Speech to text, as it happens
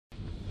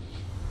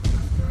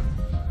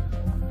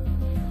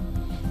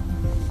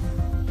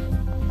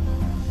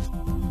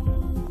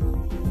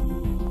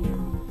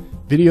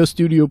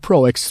VideoStudio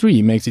Pro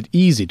X3 makes it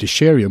easy to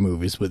share your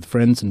movies with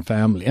friends and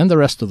family and the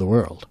rest of the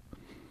world.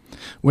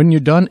 When you're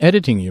done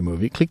editing your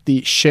movie, click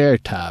the Share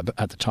tab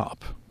at the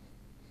top.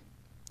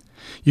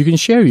 You can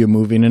share your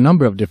movie in a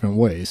number of different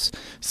ways.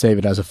 Save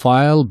it as a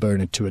file, burn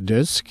it to a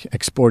disk,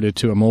 export it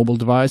to a mobile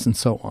device, and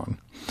so on.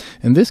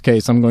 In this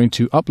case, I'm going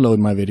to upload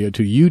my video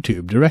to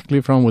YouTube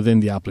directly from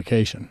within the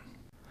application.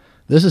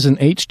 This is an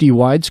HD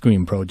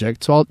widescreen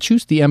project, so I'll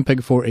choose the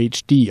MPEG-4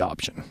 HD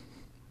option.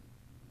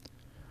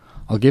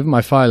 I'll give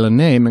my file a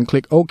name and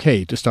click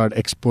OK to start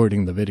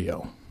exporting the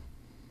video.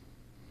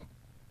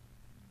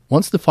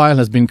 Once the file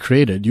has been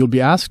created, you'll be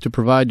asked to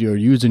provide your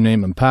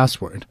username and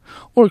password,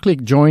 or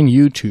click Join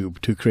YouTube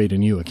to create a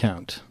new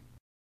account.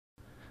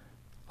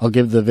 I'll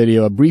give the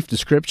video a brief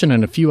description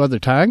and a few other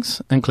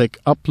tags, and click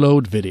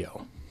Upload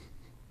Video.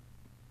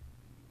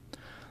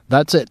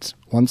 That's it.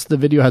 Once the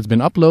video has been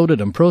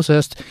uploaded and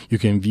processed, you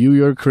can view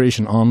your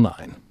creation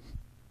online.